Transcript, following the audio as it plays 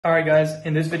All right, guys,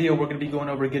 in this video, we're going to be going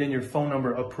over getting your phone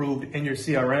number approved in your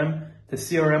CRM. The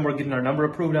CRM we're getting our number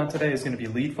approved on today is going to be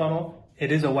Lead Funnel.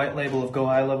 It is a white label of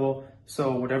GoHighLevel,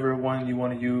 so whatever one you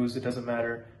want to use, it doesn't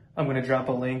matter. I'm going to drop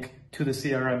a link to the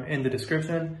CRM in the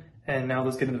description, and now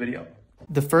let's get into the video.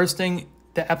 The first thing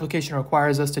the application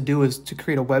requires us to do is to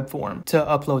create a web form to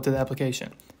upload to the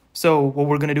application. So what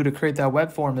we're going to do to create that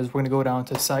web form is we're going to go down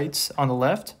to Sites on the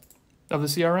left of the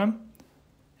CRM,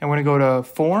 and we're going to go to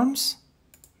Forms,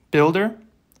 Builder, and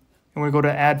we're going to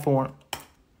go to Add Form.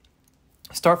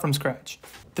 Start from scratch.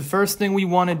 The first thing we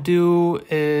want to do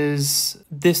is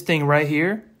this thing right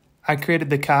here. I created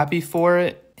the copy for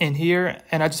it in here,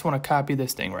 and I just want to copy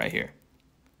this thing right here.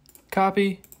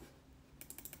 Copy.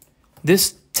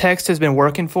 This text has been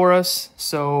working for us,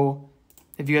 so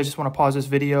if you guys just want to pause this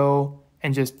video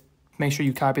and just make sure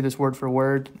you copy this word for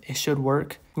word, it should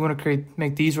work. We want to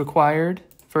make these required.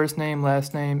 First name,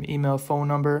 last name, email, phone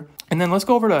number. And then let's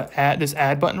go over to this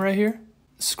add button right here.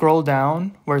 Scroll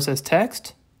down where it says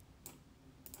text.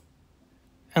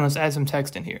 And let's add some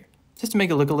text in here. Just to make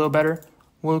it look a little better,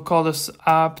 we'll call this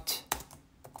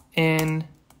opt-in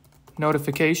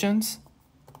notifications.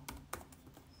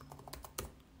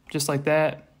 Just like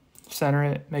that. Center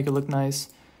it, make it look nice.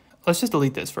 Let's just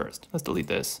delete this first. Let's delete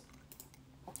this.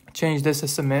 Change this to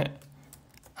submit.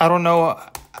 I don't know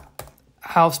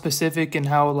how specific and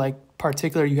how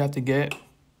particular you have to get,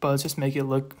 but let's just make it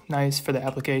look nice for the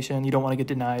application. You don't want to get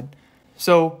denied.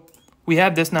 So we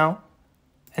have this now.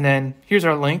 And then here's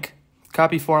our link,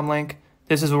 copy form link.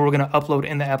 This is what we're going to upload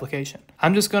in the application.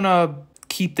 I'm just going to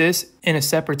keep this in a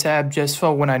separate tab just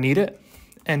for when I need it.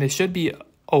 And it should be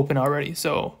open already.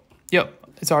 So, yep,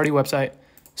 it's already website.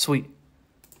 Sweet.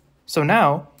 So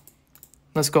now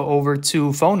let's go over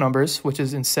to phone numbers, which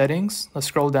is in settings. Let's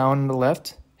scroll down on the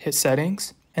left, hit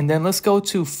settings, and then let's go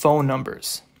to phone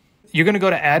numbers. You're going to go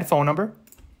to add phone number.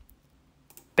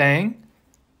 Bang.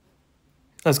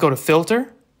 Let's go to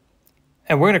filter.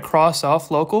 And we're going to cross off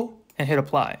local and hit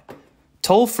apply.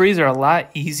 Toll frees are a lot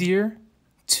easier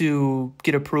to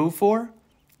get approved for.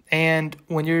 And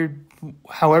when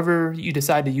however you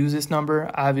decide to use this number,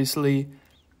 obviously,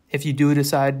 if you do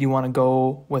decide you want to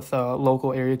go with a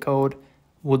local area code,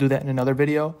 we'll do that in another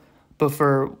video. But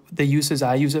for the uses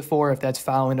I use it for, if that's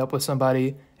following up with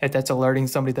somebody, if that's alerting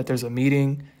somebody that there's a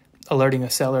meeting, alerting a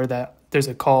seller that there's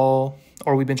a call,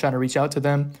 or we've been trying to reach out to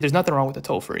them, there's nothing wrong with the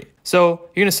toll free. So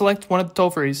you're going to select one of the toll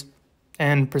frees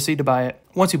and proceed to buy it.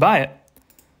 Once you buy it,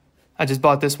 I just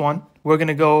bought this one. We're going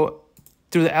to go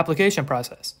through the application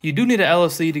process. You do need an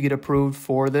LLC to get approved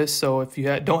for this. So if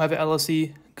you don't have an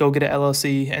LLC, go get an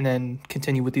LLC and then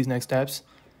continue with these next steps.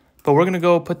 But we're going to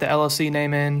go put the LLC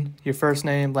name in, your first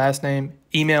name, last name,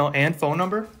 email, and phone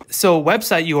number. So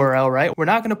website URL, right? We're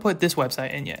not going to put this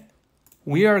website in yet.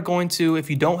 We are going to,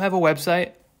 if you don't have a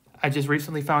website, I just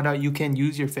recently found out you can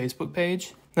use your Facebook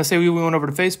page. Let's say we went over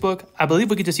to Facebook. I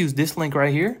believe we could just use this link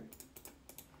right here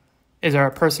is our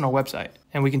personal website,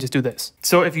 and we can just do this.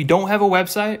 So if you don't have a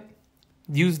website,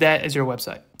 use that as your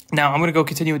website. Now I'm going to go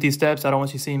continue with these steps. I don't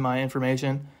want you seeing my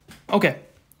information. Okay.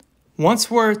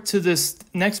 Once we're to this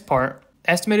next part,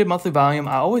 estimated monthly volume,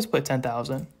 I always put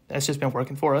 10,000. That's just been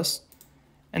working for us.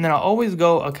 And then I'll always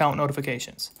go account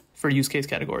notifications for use case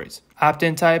categories.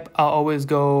 Opt-in type, I'll always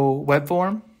go web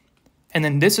form. And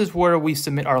then this is where we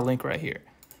submit our link right here.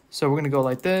 So we're going to go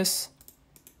like this.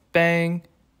 Bang.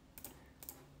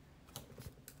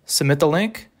 Submit the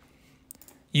link.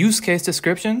 Use case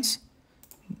descriptions.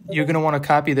 You're going to want to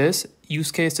copy this.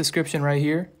 Use case description right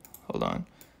here. Hold on.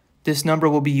 This number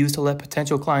will be used to let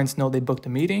potential clients know they booked a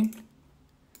meeting.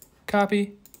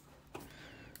 Copy.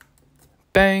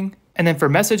 Bang. And then for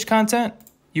message content,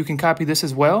 you can copy this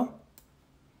as well.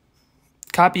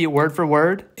 Copy it word for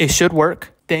word. It should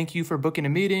work. Thank you for booking a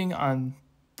meeting on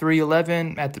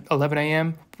 3/11 at 11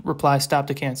 a.m. Reply stop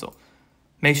to cancel.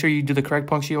 Make sure you do the correct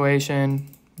punctuation,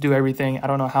 do everything. I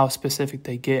don't know how specific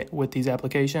they get with these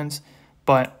applications,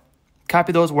 but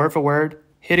copy those word for word,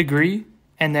 hit agree,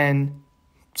 and then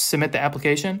submit the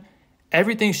application.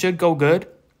 Everything should go good.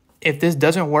 If this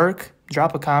doesn't work,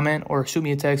 drop a comment or shoot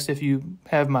me a text. If you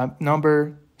have my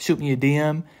number, shoot me a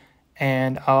DM,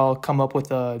 and I'll come up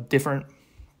with a different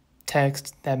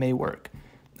text that may work.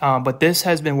 But this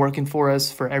has been working for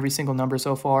us for every single number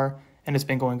so far, and it's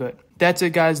been going good. That's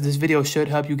it, guys. This video should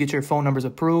help you get your phone numbers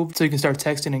approved so you can start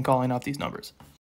texting and calling off these numbers.